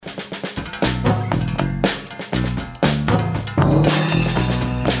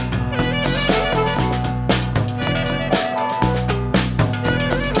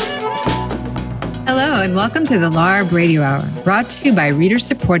and welcome to the LARB Radio Hour, brought to you by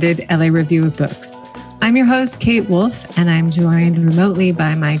reader-supported LA Review of Books. I'm your host, Kate Wolf, and I'm joined remotely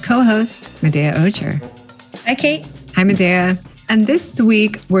by my co-host, Medea Ocher. Hi, Kate. Hi, Medea. And this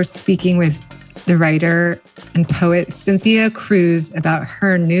week, we're speaking with the writer and poet Cynthia Cruz about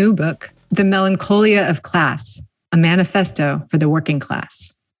her new book, The Melancholia of Class, a manifesto for the working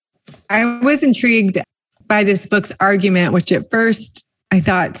class. I was intrigued by this book's argument, which at first I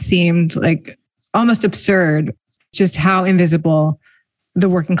thought seemed like almost absurd, just how invisible the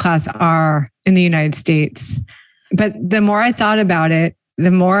working class are in the United States. But the more I thought about it,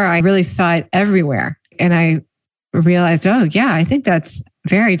 the more I really saw it everywhere. And I realized, oh yeah, I think that's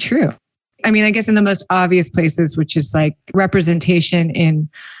very true. I mean, I guess in the most obvious places, which is like representation in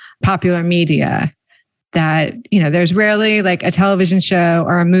popular media, that, you know, there's rarely like a television show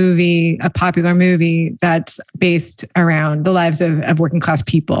or a movie, a popular movie that's based around the lives of working class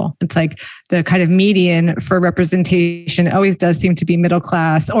people. It's like the kind of median for representation always does seem to be middle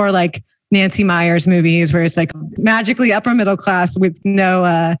class, or like Nancy Meyers movies where it's like magically upper middle class with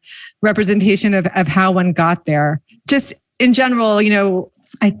no representation of how one got there. Just in general, you know,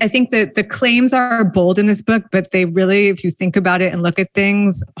 I think that the claims are bold in this book, but they really, if you think about it and look at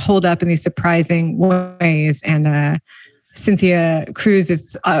things, hold up in these surprising ways. And Cynthia Cruz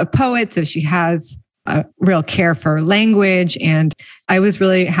is a poet, so she has a real care for language. And I was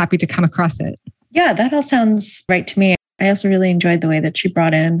really happy to come across it. Yeah, that all sounds right to me. I also really enjoyed the way that she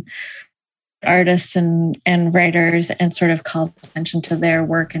brought in artists and writers and sort of called attention to their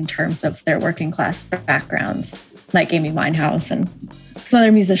work in terms of their working class backgrounds, like Amy Winehouse and some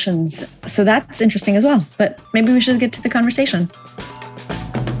other musicians. So that's interesting as well. But maybe we should get to the conversation.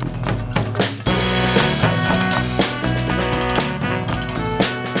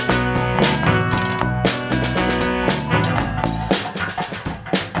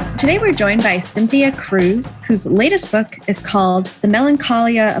 Today we're joined by Cynthia Cruz, whose latest book is called The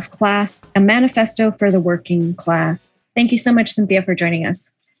Melancholia of Class, a Manifesto for the Working Class. Thank you so much, Cynthia, for joining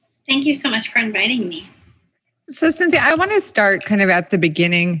us. Thank you so much for inviting me. So Cynthia, I want to start kind of at the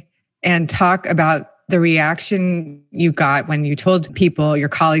beginning and talk about the reaction you got when you told people, your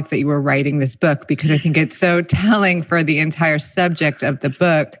colleagues, that you were writing this book, because I think it's so telling for the entire subject of the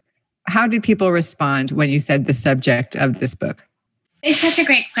book. How did people respond when you said the subject of this book? It's such a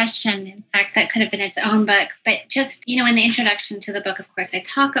great question. In fact, that could have been its own book. But just, you know, in the introduction to the book, of course, I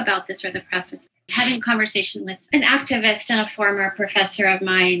talk about this, or the preface, having a conversation with an activist and a former professor of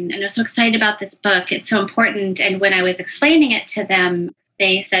mine. And I was so excited about this book. It's so important. And when I was explaining it to them,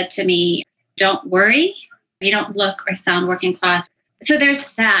 they said to me, don't worry, you don't look or sound working class. So there's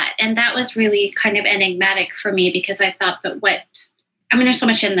that. And that was really kind of enigmatic for me, because I thought, but what? I mean, there's so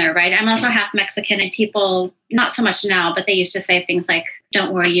much in there, right? I'm also half Mexican, and people, not so much now, but they used to say things like,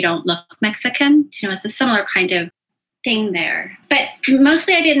 don't worry, you don't look Mexican. You know, it's a similar kind of thing there. But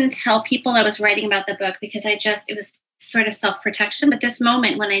mostly I didn't tell people I was writing about the book because it was sort of self-protection. But this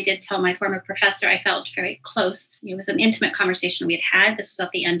moment when I did tell my former professor, I felt very close. It was an intimate conversation we had. This was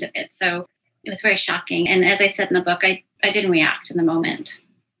at the end of it. So it was very shocking. And as I said in the book, I didn't react in the moment.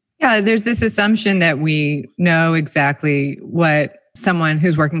 Yeah, there's this assumption that we know exactly what someone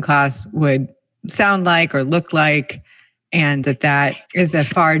who's working class would sound like or look like, and that is a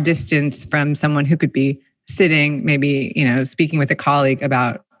far distance from someone who could be sitting, maybe, you know, speaking with a colleague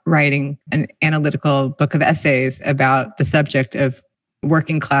about writing an analytical book of essays about the subject of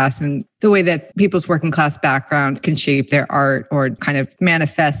working class and the way that people's working class background can shape their art or kind of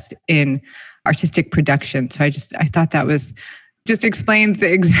manifest in artistic production. So I thought that was just explains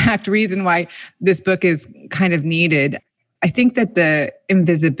the exact reason why this book is kind of needed. I think that the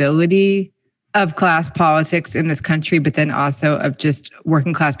invisibility of class politics in this country, but then also of just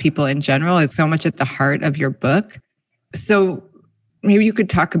working class people in general, is so much at the heart of your book. So maybe you could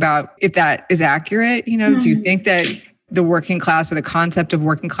talk about if that is accurate. You know, do you think that the working class or the concept of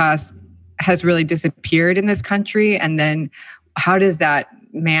working class has really disappeared in this country? And then how does that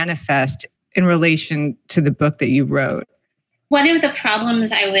manifest in relation to the book that you wrote? One of the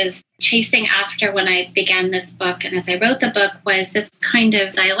problems I was chasing after when I began this book, and as I wrote the book, was this kind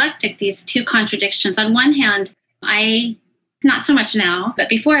of dialectic, these two contradictions. On one hand, not so much now, but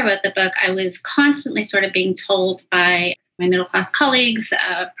before I wrote the book, I was constantly sort of being told by my middle-class colleagues,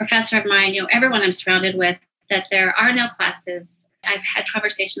 a professor of mine, you know, everyone I'm surrounded with, that there are no classes. I've had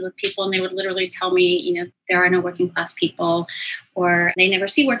conversations with people and they would literally tell me, you know, there are no working class people, or they never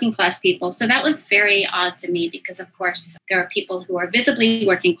see working class people. So that was very odd to me because, of course, there are people who are visibly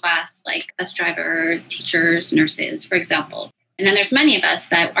working class, like bus driver, teachers, nurses, for example. And then there's many of us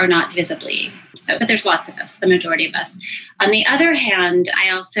that are not visibly so, but there's lots of us, the majority of us. On the other hand,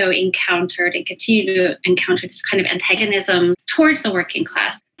 I also encountered and continue to encounter this kind of antagonism towards the working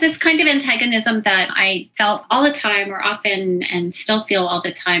class. This kind of antagonism that I felt all the time, or often and still feel all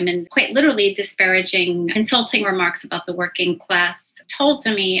the time, and quite literally disparaging, insulting remarks about the working class told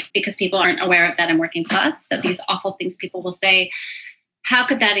to me because people aren't aware of that I'm working class. So these awful things people will say, how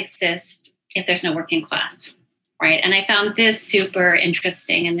could that exist if there's no working class? Right. And I found this super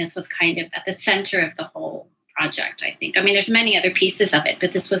interesting. And this was kind of at the center of the whole project, I think. I mean, there's many other pieces of it,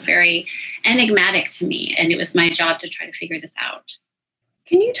 but this was very enigmatic to me. And it was my job to try to figure this out.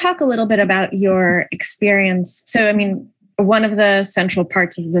 Can you talk a little bit about your experience? So, I mean, one of the central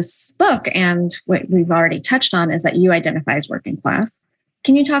parts of this book, and what we've already touched on, is that you identify as working class.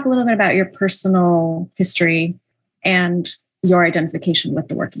 Can you talk a little bit about your personal history and your identification with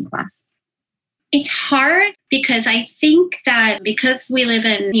the working class? It's hard because I think that because we live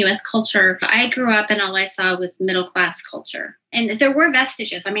in US culture, I grew up and all I saw was middle class culture. And there were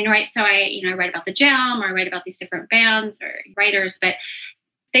vestiges. I mean, right. So I write about the Jam, or I write about these different bands or writers, but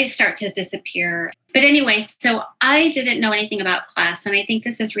they start to disappear. But anyway, so I didn't know anything about class. And I think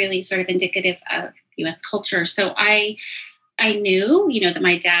this is really sort of indicative of US culture. So I knew, that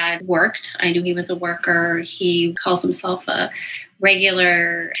my dad worked. I knew he was a worker. He calls himself a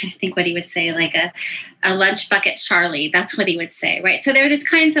regular, I think what he would say, like a lunch bucket Charlie. That's what he would say, right? So there were these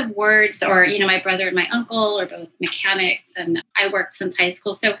kinds of words, or, my brother and my uncle are both mechanics, and I worked since high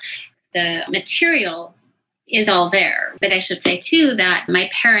school. So the material is all there. But I should say too that my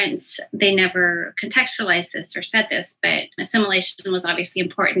parents, they never contextualized this or said this, but assimilation was obviously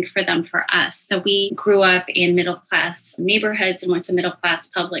important for them, for us. So we grew up in middle class neighborhoods and went to middle class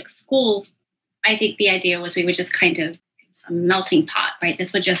public schools. I think the idea was we would just kind of a melting pot, right?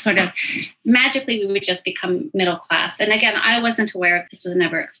 This would just sort of magically, we would just become middle class. And again, I wasn't aware of this, was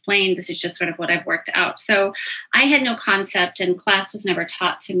never explained. This is just sort of what I've worked out. So I had no concept, and class was never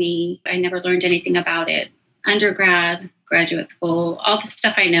taught to me. I never learned anything about it. Undergrad, graduate school, all the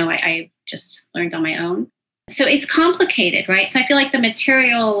stuff I know, I just learned on my own. So it's complicated, right? So I feel like the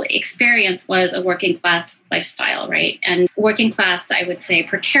material experience was a working class lifestyle, right? And working class, I would say,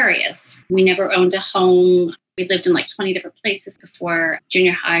 precarious. We never owned a home. We lived in like 20 different places before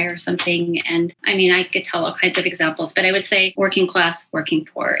junior high or something. And I mean, I could tell all kinds of examples, but I would say working class, working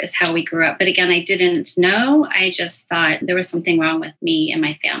poor is how we grew up. But again, I didn't know. I just thought there was something wrong with me and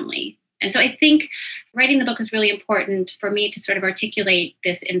my family. And so I think writing the book was really important for me to sort of articulate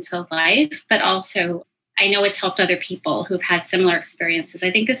this into life, but also I know it's helped other people who've had similar experiences.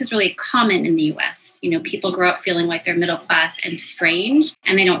 I think this is really common in the US. People grow up feeling like they're middle class and strange,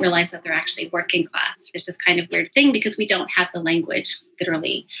 and they don't realize that they're actually working class. There's this kind of weird thing because we don't have the language,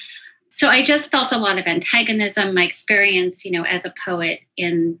 literally. So I just felt a lot of antagonism. My experience, as a poet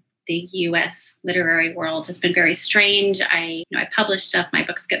in the US literary world has been very strange. I publish stuff, my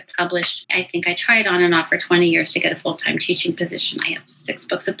books get published. I think I tried on and off for 20 years to get a full-time teaching position. I have 6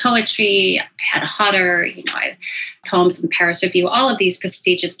 books of poetry. I had a Hodder, I have poems in Paris Review, all of these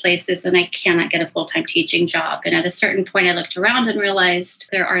prestigious places, and I cannot get a full-time teaching job. And at a certain point, I looked around and realized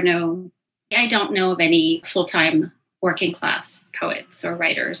I don't know of any full-time working class poets or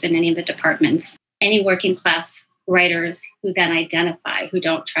writers in any of the departments, any working class writers who then identify, who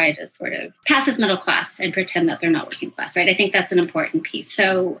don't try to sort of pass as middle class and pretend that they're not working class, right? I think that's an important piece.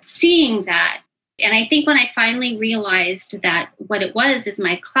 So seeing that, and I think when I finally realized that what it was is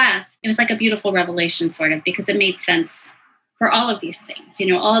my class, it was like a beautiful revelation sort of, because it made sense for all of these things,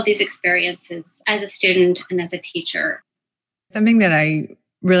 all of these experiences as a student and as a teacher. Something that I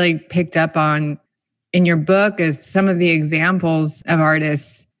really picked up on in your book is some of the examples of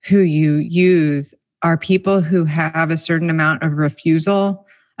artists who you use are people who have a certain amount of refusal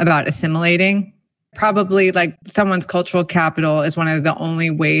about assimilating. Probably like someone's cultural capital is one of the only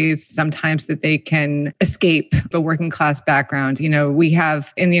ways sometimes that they can escape the working class background. We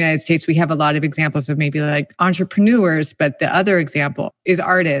have in the United States, we have a lot of examples of maybe like entrepreneurs, but the other example is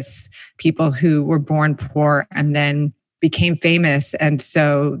artists, people who were born poor and then became famous. And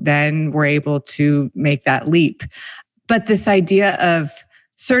so then were able to make that leap. But this idea of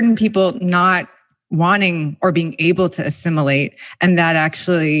certain people not wanting or being able to assimilate, and that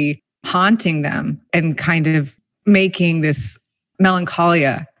actually haunting them and kind of making this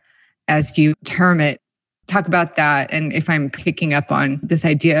melancholia, as you term it. Talk about that, and if I'm picking up on this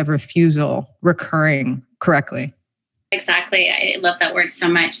idea of refusal recurring correctly. Exactly. I love that word so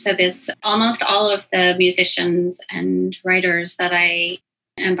much. So almost all of the musicians and writers that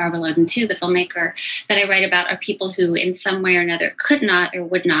and Barbara Loden too, the filmmaker, that I write about are people who in some way or another could not or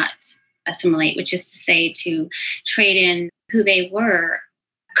would not assimilate, which is to say to trade in who they were,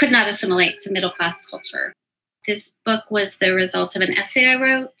 could not assimilate to middle-class culture. This book was the result of an essay I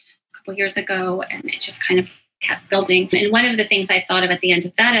wrote a couple years ago, and it just kind of kept building. And one of the things I thought of at the end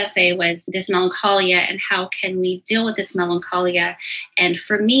of that essay was this melancholia and how can we deal with this melancholia. And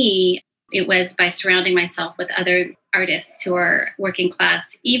for me, it was by surrounding myself with other artists who are working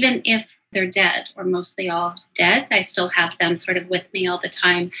class, even if they're dead or mostly all dead. I still have them sort of with me all the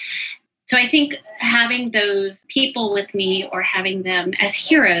time. So I think having those people with me or having them as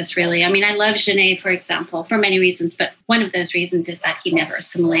heroes, really. I mean, I love Genet, for example, for many reasons, but one of those reasons is that he never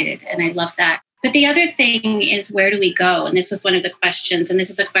assimilated. And I love that. But the other thing is, where do we go? And this was one of the questions, and this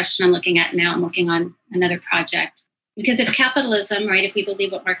is a question I'm looking at now. I'm working on another project. Because if capitalism, right, if we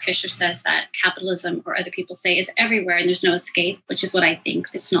believe what Mark Fisher says, that capitalism, or other people say, is everywhere and there's no escape, which is what I think,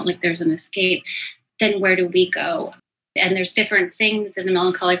 it's not like there's an escape, then where do we go? And there's different things in the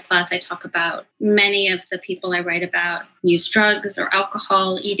melancholic class I talk about. Many of the people I write about use drugs or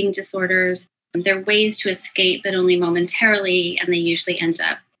alcohol, eating disorders. There are ways to escape, but only momentarily, and they usually end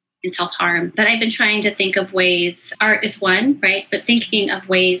up in self-harm. But I've been trying to think of ways, art is one, right? But thinking of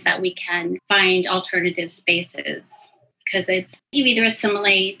ways that we can find alternative spaces. Because it's, you either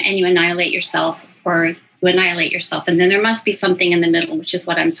assimilate and you annihilate yourself, or you annihilate yourself. And then there must be something in the middle, which is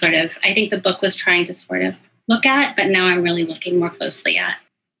what I think the book was trying to sort of look at, but now I'm really looking more closely at.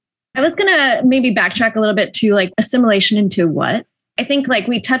 I was going to maybe backtrack a little bit to like assimilation into what? I think like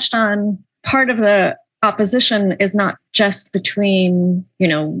we touched on, part of the opposition is not just between,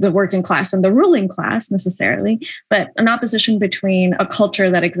 the working class and the ruling class necessarily, but an opposition between a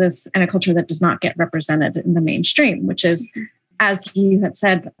culture that exists and a culture that does not get represented in the mainstream, which is, as you had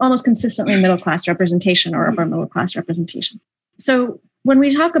said, almost consistently middle class representation or upper middle class representation. So when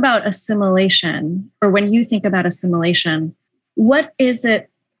we talk about assimilation, or when you think about assimilation, what is it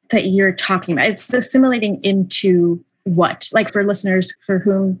that you're talking about? It's assimilating into what? Like for listeners for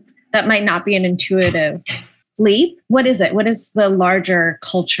whom that might not be an intuitive leap, what is it? What does the larger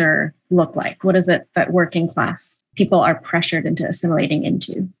culture look like? What is it that working class people are pressured into assimilating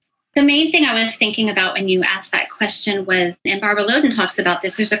into? The main thing I was thinking about when you asked that question was, and Barbara Loden talks about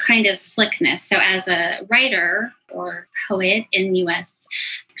this, there's a kind of slickness. So as a writer or poet in the US,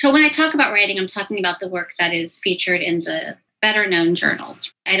 so when I talk about writing, I'm talking about the work that is featured in the better known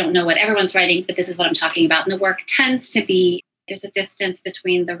journals. I don't know what everyone's writing, but this is what I'm talking about. And the work tends to be, there's a distance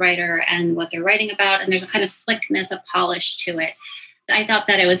between the writer and what they're writing about, and there's a kind of slickness, a polish to it. I thought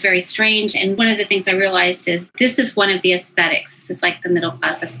that it was very strange. And one of the things I realized is this is one of the aesthetics. This is like the middle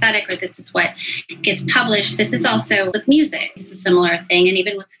class aesthetic, or this is what gets published. This is also with music. It's a similar thing. And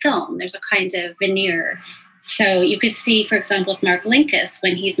even with film, there's a kind of veneer. So you could see, for example, with Mark Linkous,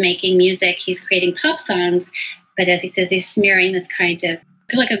 when he's making music, he's creating pop songs. But as he says, he's smearing this kind of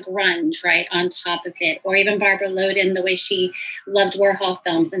like a grunge, right, on top of it. Or even Barbara Loden, the way she loved Warhol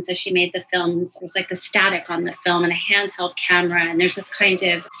films. And so she made the films, it was like the static on the film and a handheld camera. And there's this kind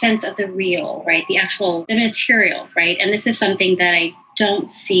of sense of the real, right, the material, right? And this is something that I don't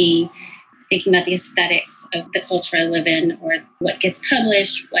see thinking about the aesthetics of the culture I live in, or what gets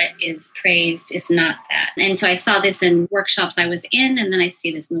published, what is praised is not that. And so I saw this in workshops I was in, and then I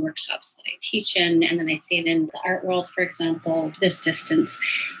see this in the workshops that I teach in, and then I see it in the art world, for example, this distance.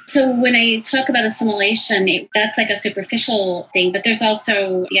 So when I talk about assimilation, that's like a superficial thing, but there's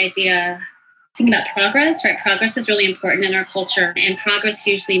also the idea, think about progress, right? Progress is really important in our culture. And progress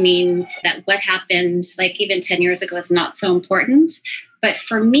usually means that what happened, like even 10 years ago, is not so important. But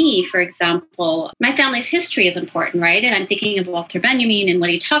for me, for example, my family's history is important, right? And I'm thinking of Walter Benjamin and what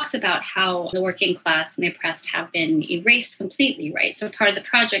he talks about, how the working class and the oppressed have been erased completely, right? So part of the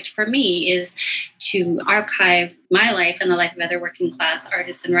project for me is to archive my life and the life of other working class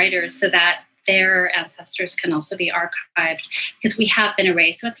artists and writers so that their ancestors can also be archived, because we have been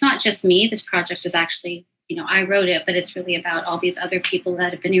erased. So it's not just me. This project is actually, I wrote it, but it's really about all these other people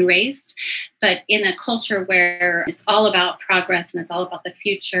that have been erased. But in a culture where it's all about progress and it's all about the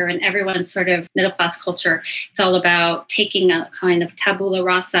future, and everyone's sort of middle-class culture, it's all about taking a kind of tabula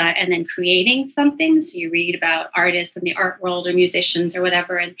rasa and then creating something. So you read about artists in the art world or musicians or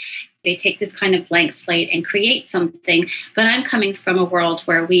whatever, and they take this kind of blank slate and create something. But I'm coming from a world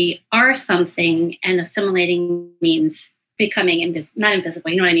where we are something, and assimilating means becoming not invisible,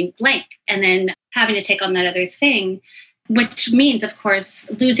 you know what I mean? Blank. And then having to take on that other thing, which means, of course,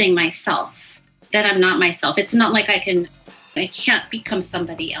 losing myself, that I'm not myself. It's not like I can't become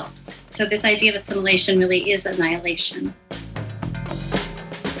somebody else. So this idea of assimilation really is annihilation.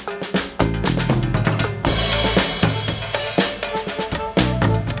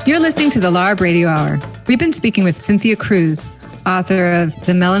 You're listening to the LARB Radio Hour. We've been speaking with Cynthia Cruz, author of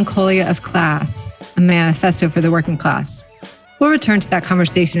The Melancholia of Class, a manifesto for the working class. We'll return to that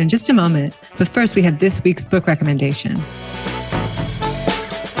conversation in just a moment, but first we have this week's book recommendation.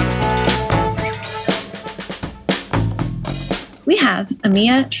 We have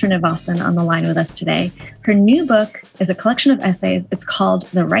Amiya Srinivasan on the line with us today. Her new book is a collection of essays. It's called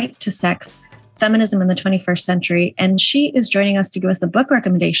The Right to Sex, Feminism in the 21st Century, and she is joining us to give us a book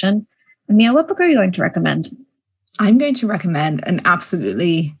recommendation. Amiya, what book are you going to recommend? I'm going to recommend an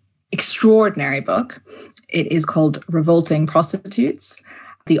absolutely extraordinary book. It is called Revolting Prostitutes.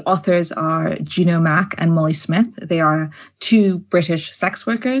 The authors are Juno Mack and Molly Smith. They are two British sex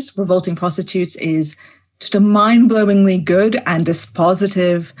workers. Revolting Prostitutes is just a mind-blowingly good and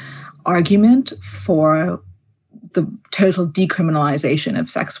dispositive argument for the total decriminalization of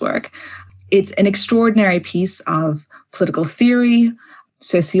sex work. It's an extraordinary piece of political theory,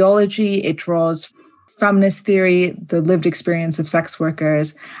 sociology. It draws feminist theory, the lived experience of sex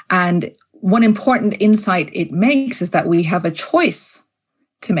workers. And one important insight it makes is that we have a choice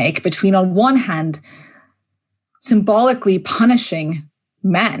to make between, on one hand, symbolically punishing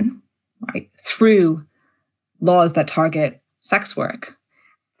men, right, through laws that target sex work,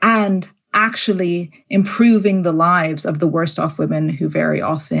 and actually improving the lives of the worst off women who very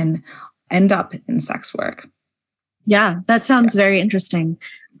often end up in sex work. Yeah, that sounds very interesting.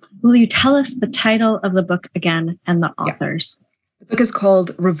 Will you tell us the title of the book again and the authors? Yeah. The book is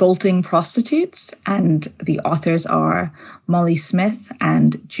called Revolting Prostitutes, and the authors are Molly Smith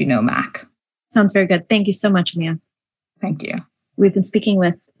and Juno Mack. Sounds very good. Thank you so much, Amiya. Thank you. We've been speaking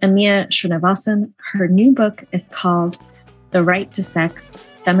with Amiya Srinivasan. Her new book is called The Right to Sex,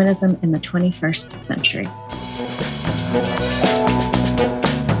 Feminism in the 21st Century.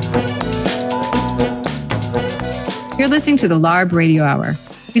 You're listening to the LARB Radio Hour.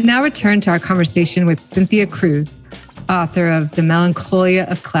 We now return to our conversation with Cynthia Cruz, author of The Melancholia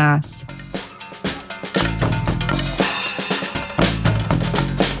of Class.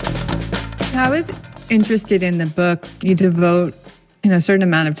 I was interested in the book. You devote a certain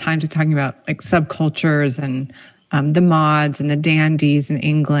amount of time to talking about like subcultures and the mods and the dandies in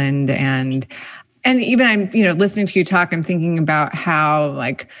England. And even I'm, listening to you talk, I'm thinking about how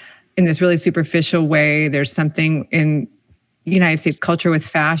like in this really superficial way, there's something in United States culture with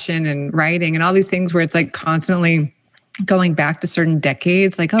fashion and writing and all these things where it's like constantly going back to certain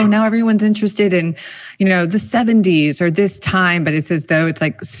decades, like, oh, now everyone's interested in, the 70s or this time, but it's as though it's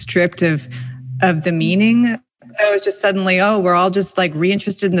like stripped of the meaning. So it's just suddenly, oh, we're all just like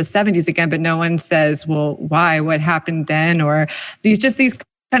reinterested in the 70s again, but no one says, well, why? What happened then? Or these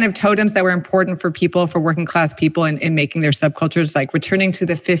kind of totems that were important for people, for working class people in making their subcultures, like returning to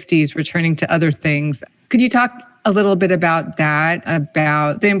the 50s, returning to other things. Could you talk a little bit about that,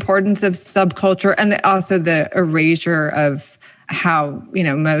 about the importance of subculture and also the erasure of how,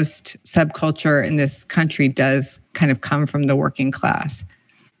 most subculture in this country does kind of come from the working class?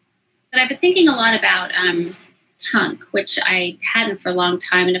 But I've been thinking a lot about punk, which I hadn't for a long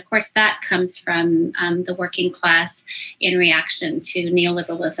time. And of course, that comes from the working class in reaction to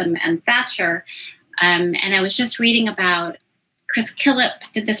neoliberalism and Thatcher. And I was just reading about Chris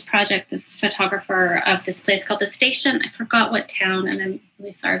Killip did this project, this photographer of this place called The Station. I forgot what town, and I'm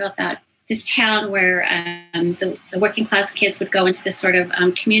really sorry about that. This town where the working class kids would go into this sort of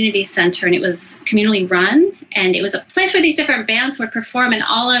community center, and it was communally run. And it was a place where these different bands would perform, and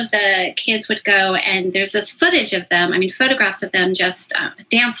all of the kids would go. And there's this footage of them, photographs of them just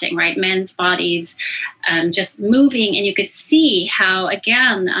dancing, right? Men's bodies just moving. And you could see how,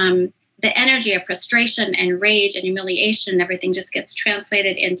 again, the energy of frustration and rage and humiliation and everything just gets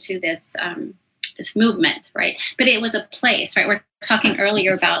translated into this this movement, right? But it was a place, right? We're talking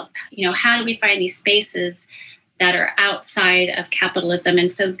earlier about, how do we find these spaces that are outside of capitalism?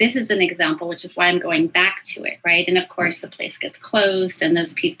 And so this is an example, which is why I'm going back to it, right? And of course, the place gets closed and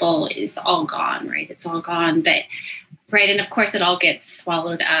those people, it's all gone, right? It's all gone. But, right, and of course, it all gets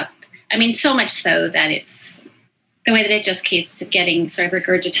swallowed up. So much so that it's the way that it just keeps getting sort of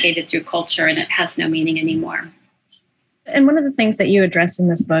regurgitated through culture and it has no meaning anymore. And one of the things that you address in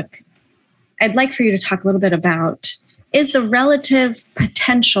this book, I'd like for you to talk a little bit about is the relative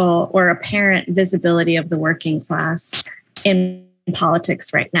potential or apparent visibility of the working class in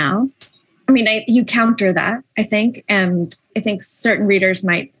politics right now. You counter that, I think, and I think certain readers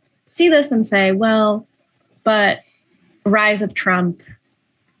might see this and say, well, but rise of Trump,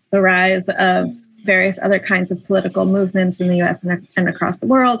 the rise of various other kinds of political movements in the US and across the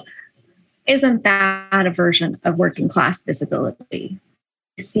world, isn't that a version of working class visibility?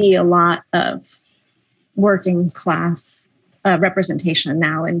 We see a lot of working class representation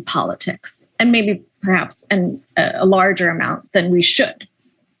now in politics, and maybe perhaps a larger amount than we should.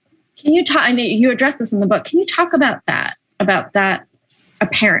 Can you talk? I know you address this in the book. Can you talk about that? about that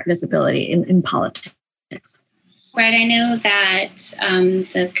apparent visibility in politics? Right. I know that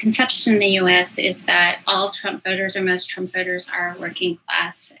the conception in the U.S. is that all Trump voters or most Trump voters are working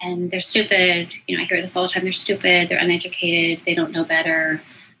class and they're stupid. You know, I hear this all the time. They're stupid. They're uneducated. They don't know better.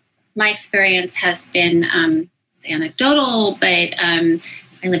 My experience has been it's anecdotal, but I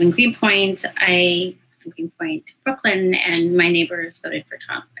live in Greenpoint. Greenpoint, Brooklyn, and my neighbors voted for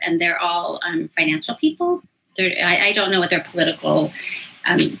Trump, and they're all financial people. I don't know what their political,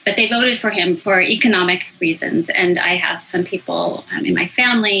 but they voted for him for economic reasons. And I have some people in my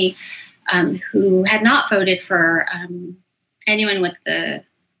family who had not voted for anyone with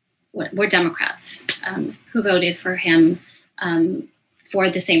were Democrats who voted for him for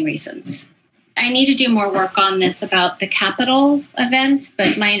the same reasons. I need to do more work on this about the Capitol event,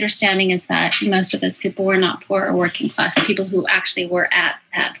 but my understanding is that most of those people were not poor or working class, the people who actually were at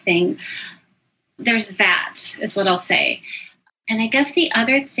that thing. There's that, is what I'll say. And I guess the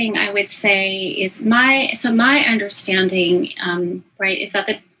other thing I would say is my understanding, right, is that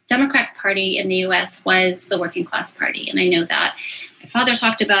the Democratic Party in the U.S. was the working class party, and I know that. My father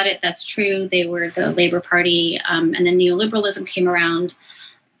talked about it. That's true. They were the Labor Party, and then neoliberalism came around,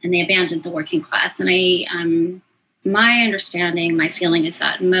 and they abandoned the working class. And my understanding, my feeling is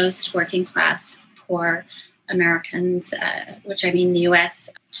that most working class poor Americans, which I mean the U.S.,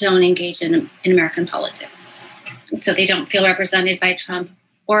 don't engage in American politics. So they don't feel represented by Trump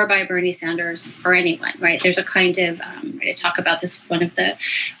or by Bernie Sanders or anyone, right? There's a kind of, I talk about this with one of the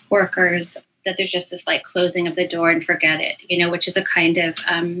workers, that there's just this like closing of the door and forget it, you know, which is a kind of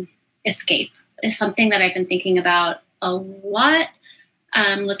escape. It's something that I've been thinking about a lot.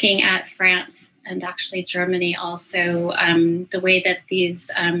 Looking at France and actually Germany also, the way that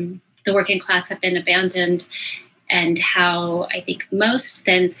these the working class have been abandoned, and how I think most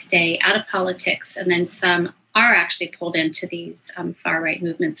then stay out of politics, and then some are actually pulled into these far-right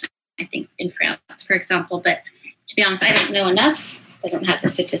movements, I think in France, for example. But to be honest, I don't know enough. I don't have the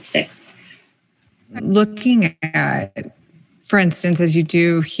statistics. Looking at, for instance, as you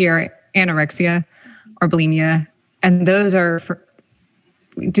do here, anorexia or bulimia, and those are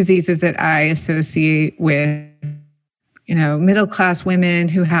diseases that I associate with, you know, middle-class women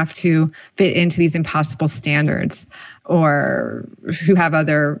who have to fit into these impossible standards, or who have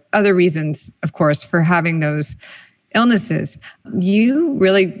other reasons, of course, for having those illnesses. You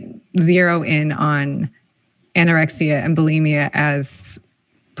really zero in on anorexia and bulimia as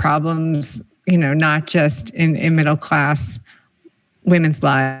problems, you know, not just in middle-class women's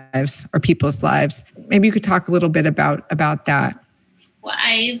lives or people's lives. Maybe you could talk a little bit about that. Well,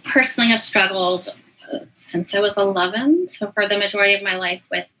 I personally have struggled since I was 11. So for the majority of my life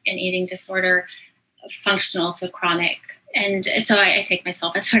with an eating disorder, functional, so chronic. And so I take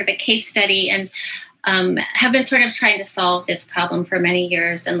myself as sort of a case study, and have been sort of trying to solve this problem for many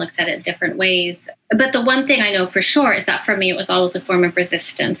years and looked at it different ways. But the one thing I know for sure is that for me, it was always a form of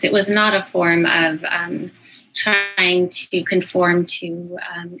resistance. It was not a form of trying to conform to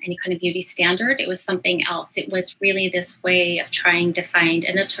any kind of beauty standard. It was something else. It was really this way of trying to find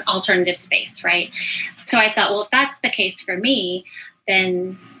an alternative space, right? So I thought, well, if that's the case for me,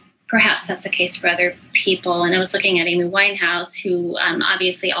 then perhaps that's the case for other people. And I was looking at Amy Winehouse, who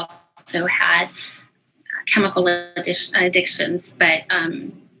obviously also had chemical addictions, but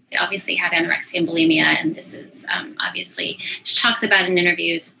obviously had anorexia and bulimia. And this is obviously, she talks about it in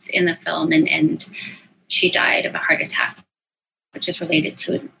interviews, it's in the film, and she died of a heart attack, which is related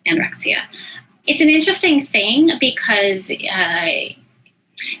to anorexia. It's an interesting thing because it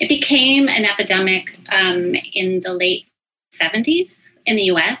became an epidemic in the late 70s in the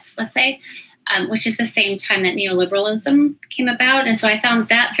US, let's say, which is the same time that neoliberalism came about. And so I found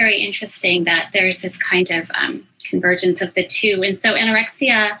that very interesting, that there's this kind of convergence of the two. And so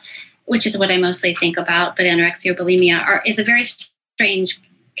anorexia, which is what I mostly think about, but anorexia or bulimia is a very strange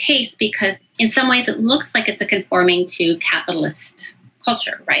case, because in some ways it looks like it's a conforming to capitalist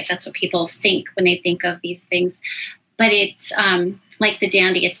culture, right? That's what people think when they think of these things. But it's like the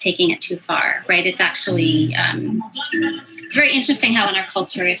dandy, it's taking it too far, right? It's actually, it's very interesting how in our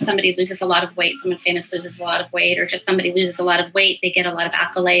culture, if somebody loses a lot of weight, someone famous loses a lot of weight, or just somebody loses a lot of weight, they get a lot of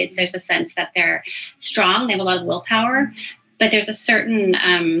accolades. There's a sense that they're strong, they have a lot of willpower, but there's a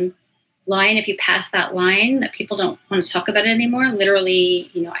certain line, if you pass that line, that people don't want to talk about it anymore. Literally,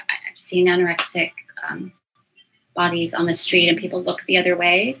 you know, I've seen anorexic bodies on the street and people look the other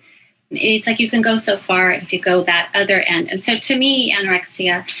way. It's like you can go so far if you go that other end. And so to me,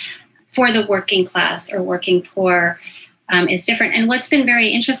 anorexia for the working class or working poor is different. And what's been very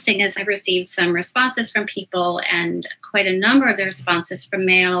interesting is I've received some responses from people, and quite a number of the responses from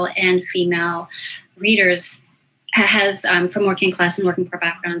male and female readers has from working class and working poor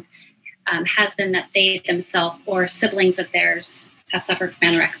backgrounds has been that they themselves or siblings of theirs have suffered from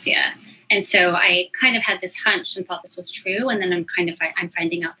anorexia. And so I kind of had this hunch and thought this was true. And then I'm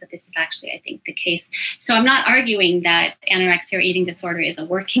finding out that this is actually, I think, the case. So I'm not arguing that anorexia or eating disorder is a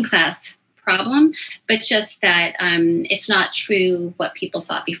working class problem, but just that it's not true what people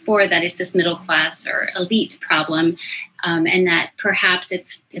thought before, that it's this middle class or elite problem, and that perhaps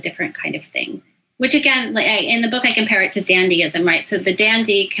it's a different kind of thing. Which again, in the book, I compare it to dandyism, right? So the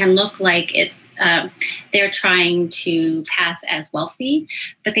dandy can look like it. They're trying to pass as wealthy,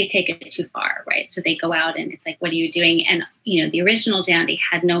 but they take it too far, right? So they go out and it's like, what are you doing? And, the original dandy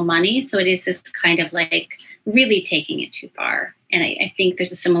had no money. So it is this kind of like really taking it too far. And I think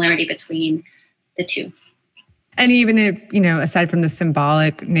there's a similarity between the two. And even if, aside from the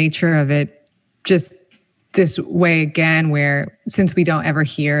symbolic nature of it, just this way again, where since we don't ever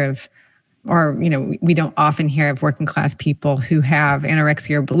hear of, or, we don't often hear of working class people who have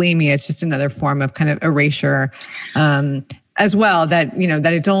anorexia or bulimia, it's just another form of kind of erasure as well, that,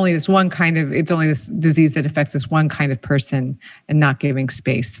 that it's only this disease that affects this one kind of person and not giving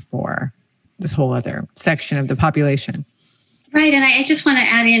space for this whole other section of the population. Right. And I just want to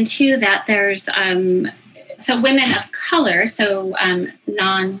add in too that there's so women of color, so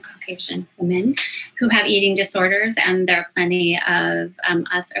non-Caucasian women who have eating disorders, and there are plenty of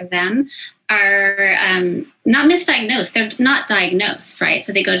us or them, are not misdiagnosed. They're not diagnosed, right?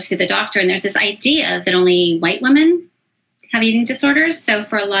 So they go to see the doctor, and there's this idea that only white women have eating disorders. So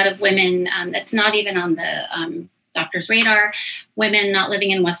for a lot of women, that's not even on the doctor's radar. Women not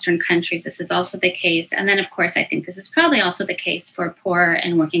living in Western countries, this is also the case. And then, of course, I think this is probably also the case for poor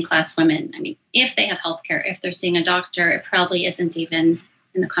and working class women. I mean, if they have healthcare, if they're seeing a doctor, it probably isn't even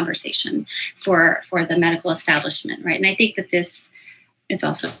in the conversation for the medical establishment, right? And I think that this is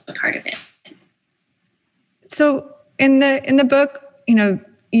also a part of it. So in the book,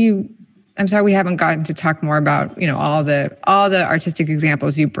 I'm sorry we haven't gotten to talk more about all the artistic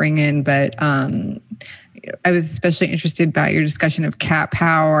examples you bring in, but I was especially interested by your discussion of Cat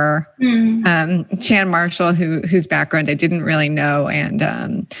Power, Chan Marshall, whose background I didn't really know,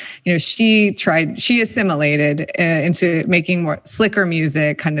 and she assimilated into making more slicker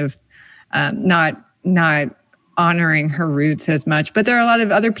music, kind of not honoring her roots as much. But there are a lot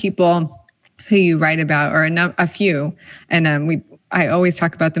of other people who you write about, or a few, and I always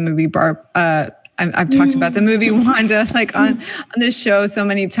talk about the movie I've talked about the movie Wanda, like on this show so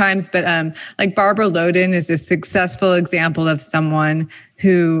many times, but like Barbara Loden is a successful example of someone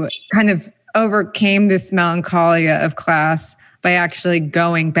who kind of overcame this melancholia of class by actually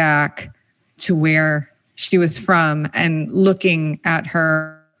going back to where she was from and looking at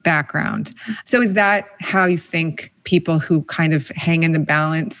her background. So is that how you think people who kind of hang in the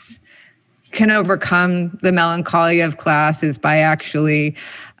balance can overcome the melancholia of class, is by actually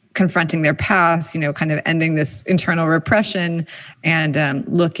confronting their past, kind of ending this internal repression and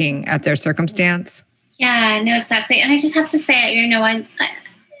looking at their circumstance? Yeah, no, exactly. And I just have to say,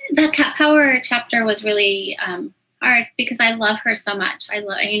 that Cat Power chapter was really hard because I love her so much. I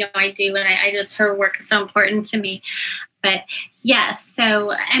do. And I just, her work is so important to me. But yes,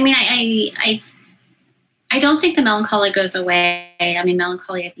 so, I don't think the melancholy goes away.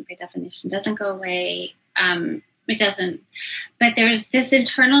 Melancholy, I think by definition doesn't go away. It doesn't. But there's this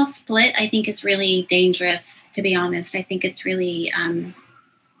internal split, I think, is really dangerous, to be honest. I think it's really,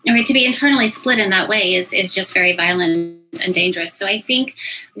 to be internally split in that way is just very violent and dangerous. So I think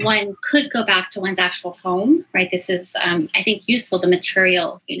one could go back to one's actual home, right? This is, I think, useful, the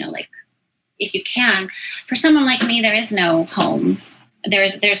material, like if you can. For someone like me, there is no home.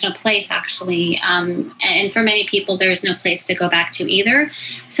 There's no place actually, and for many people there is no place to go back to either.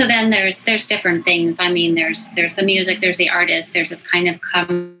 So then there's different things. There's the music, there's the artist, there's this kind of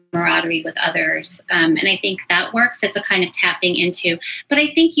camaraderie with others, and I think that works. It's a kind of tapping into. But I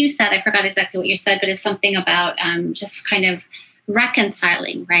think you said, I forgot exactly what you said, but it's something about just kind of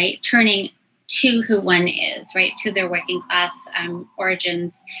reconciling, right? Turning to who one is, right? To their working class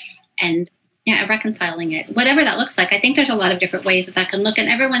origins, and reconciling it, whatever that looks like. I think there's a lot of different ways that can look, and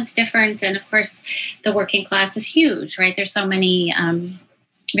everyone's different. And of course, the working class is huge, right? There's so many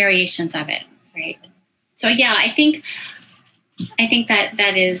variations of it, right? So yeah, I think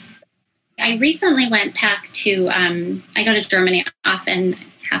that is. I recently went back to. I go to Germany often,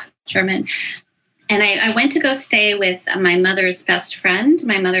 half German. And I went to go stay with my mother's best friend.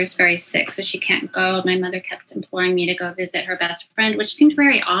 My mother's very sick, so she can't go. My mother kept imploring me to go visit her best friend, which seemed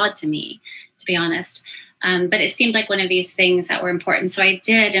very odd to me, to be honest. But it seemed like one of these things that were important. So I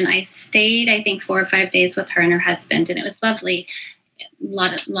did, and I stayed, I think, 4 or 5 days with her and her husband, and it was lovely. a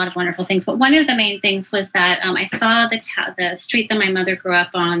lot of wonderful things. But one of the main things was that I saw the street that my mother grew up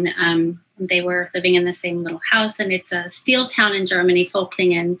on. They were living in the same little house, and it's a steel town in Germany,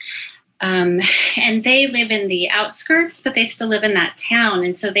 Völklingen. And they live in the outskirts, but they still live in that town.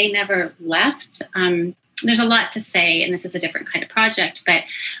 And so they never left. There's a lot to say, and this is a different kind of project. But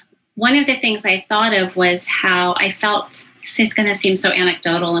one of the things I thought of was how I felt, it's going to seem so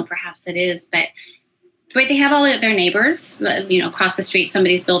anecdotal, and perhaps it is, but right, they have all of their neighbors, across the street,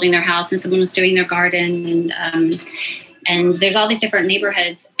 somebody's building their house and someone was doing their garden, and there's all these different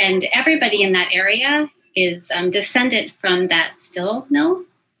neighborhoods, and everybody in that area is descendant from that steel mill.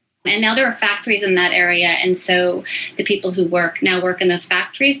 And now there are factories in that area, and so the people who work in those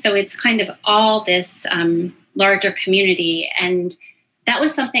factories. So it's kind of all this larger community, and that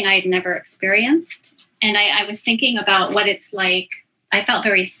was something I had never experienced. And I was thinking about what it's like. I felt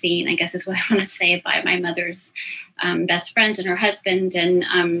very seen, I guess is what I want to say, by my mother's best friend and her husband,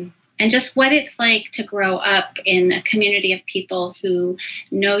 and just what it's like to grow up in a community of people who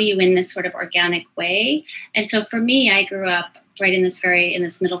know you in this sort of organic way. And so for me, I grew up right in this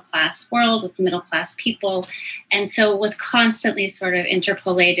middle class world with middle class people, and so was constantly sort of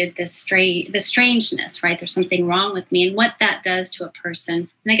interpolated the strangeness, right? There's something wrong with me, and what that does to a person.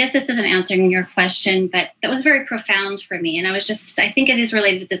 And I guess this isn't answering your question, but that was very profound for me. And I think it is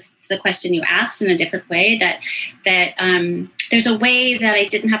related to the question you asked in a different way, that there's a way that I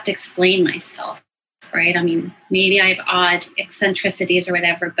didn't have to explain myself. Right? I mean, maybe I have odd eccentricities or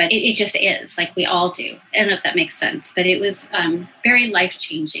whatever, but it just is, like we all do. I don't know if that makes sense, but it was very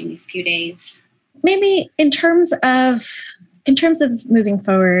life-changing these few days. Maybe in terms of moving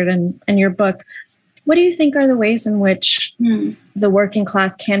forward and your book, what do you think are the ways in which the working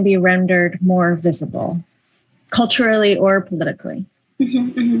class can be rendered more visible, culturally or politically?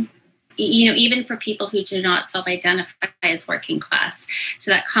 Mm-hmm, mm-hmm. Even for people who do not self-identify as working class. So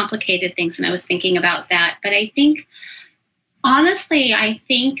that complicated things, and I was thinking about that. But I think, honestly, I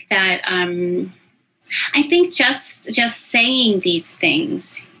think just saying these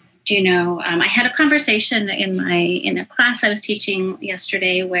things, I had a conversation in a class I was teaching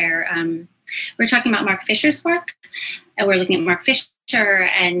yesterday where we're talking about Mark Fisher's work, and we're looking at Mark Fisher,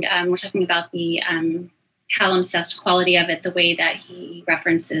 and we're talking about the palimpsest quality of it, the way that he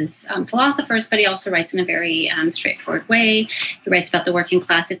references philosophers, but he also writes in a very straightforward way. He writes about the working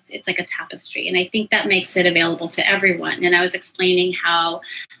class. It's like a tapestry. And I think that makes it available to everyone. And I was explaining how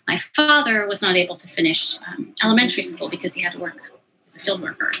my father was not able to finish elementary school because he had to work as a field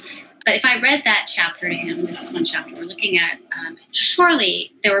worker. But if I read that chapter to him, this is one chapter we're looking at,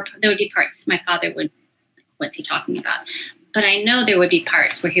 surely there would be parts my father would, what's he talking about? But I know there would be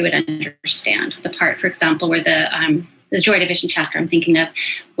parts where he would understand. The part, for example, where the Joy Division chapter I'm thinking of,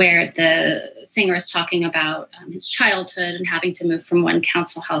 where the singer is talking about his childhood and having to move from one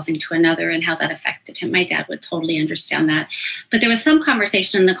council housing to another and how that affected him. My dad would totally understand that. But there was some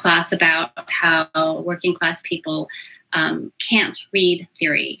conversation in the class about how working class people can't read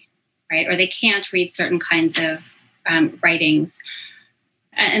theory, right? Or they can't read certain kinds of writings.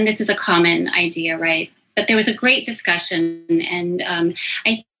 And this is a common idea, right? But there was a great discussion, and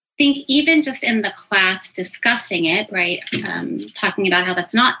I think even just in the class discussing it, right, talking about how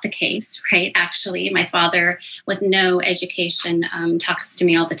that's not the case, right? Actually, my father, with no education, talks to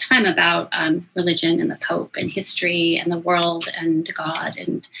me all the time about religion and the Pope and history and the world and God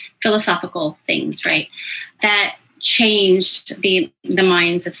and philosophical things, right? That changed the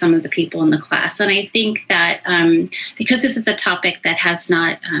minds of some of the people in the class. And I think that because this is a topic that has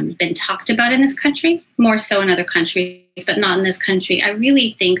not been talked about in this country, more so in other countries, but not in this country, I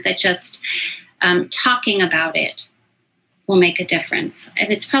really think that just talking about it will make a difference.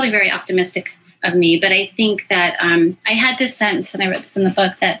 And it's probably very optimistic of me, but I think that I had this sense, and I wrote this in the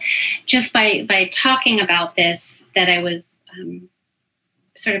book, that just by talking about this, that I was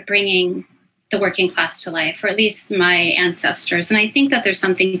sort of bringing the working class to life, or at least my ancestors. And I think that there's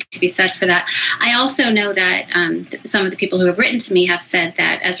something to be said for that. I also know that some of the people who have written to me have said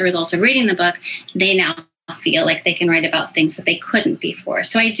that as a result of reading the book, they now feel like they can write about things that they couldn't before.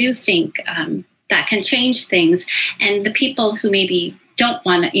 So I do think that can change things. And the people who maybe don't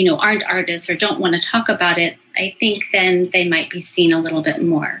want to, aren't artists or don't want to talk about it, I think then they might be seen a little bit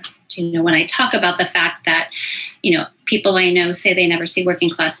more. When I talk about the fact that, people I know say they never see working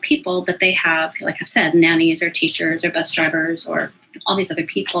class people, but they have, like I've said, nannies or teachers or bus drivers or all these other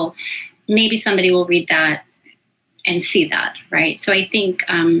people, maybe somebody will read that and see that, right? So I think,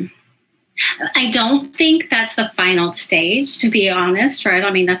 I don't think that's the final stage, to be honest, right?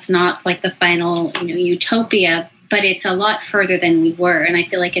 I mean, that's not like the final, utopia, but it's a lot further than we were. And I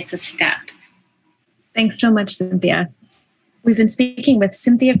feel like it's a step. Thanks so much, Cynthia. We've been speaking with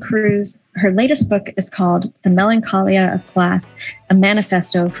Cynthia Cruz. Her latest book is called The Melancholia of Class, a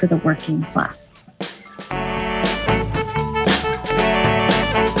Manifesto for the Working Class.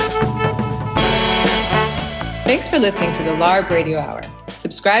 Thanks for listening to the LARB Radio Hour.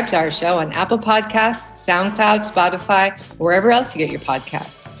 Subscribe to our show on Apple Podcasts, SoundCloud, Spotify, or wherever else you get your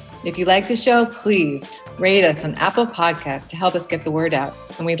podcasts. If you like the show, please rate us on Apple Podcasts to help us get the word out,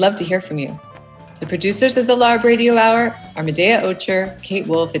 and we'd love to hear from you. The producers of the LARB Radio Hour are Medea Ocher, Kate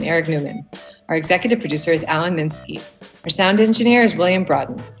Wolf, and Eric Newman. Our executive producer is Alan Minsky. Our sound engineer is William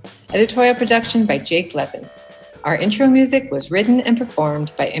Broughton. Editorial production by Jake Levins. Our intro music was written and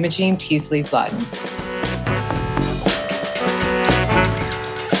performed by Imogene Teasley Blodden.